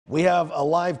We have a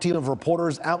live team of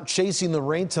reporters out chasing the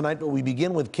rain tonight, but we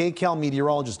begin with KCAL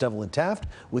meteorologist Evelyn Taft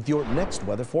with your next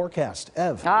weather forecast.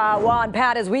 Ev. Juan,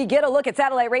 Pat, as we get a look at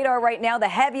satellite radar right now, the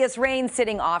heaviest rain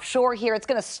sitting offshore here. It's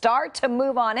going to start to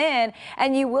move on in,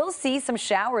 and you will see some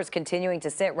showers continuing to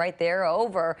sit right there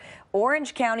over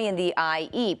Orange County and the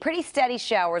IE. Pretty steady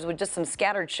showers with just some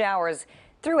scattered showers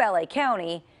through LA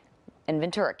County and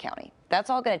Ventura County. That's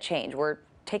all going to change. We're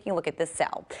taking a look at this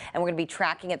cell, and we're going to be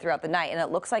tracking it throughout the night, and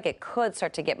it looks like it could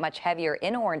start to get much heavier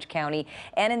in Orange County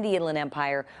and in the Inland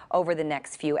Empire over the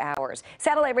next few hours.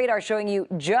 Satellite radar showing you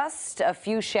just a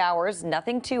few showers,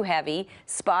 nothing too heavy,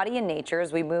 spotty in nature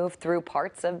as we move through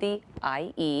parts of the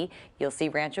IE. You'll see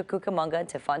Rancho Cucamonga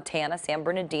to Fontana, San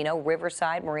Bernardino,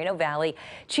 Riverside, Moreno Valley,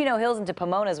 Chino Hills into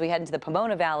Pomona. As we head into the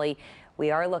Pomona Valley, we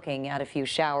are looking at a few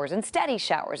showers and steady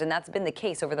showers, and that's been the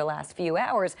case over the last few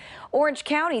hours. Orange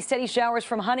County, steady showers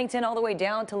from Huntington all the way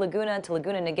down to Laguna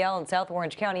Niguel in South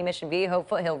Orange County, Mission Viejo,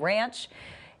 Foothill Ranch,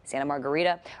 Santa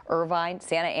Margarita, Irvine,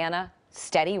 Santa Ana.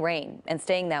 Steady rain and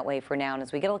staying that way for now. And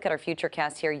as we get a look at our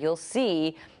futurecast here, you'll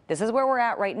see this is where we're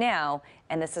at right now,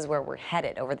 and this is where we're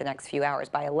headed over the next few hours.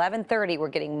 By 11:30, we're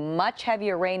getting much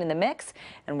heavier rain in the mix,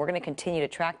 and we're going to continue to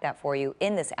track that for you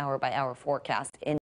in this hour-by-hour forecast.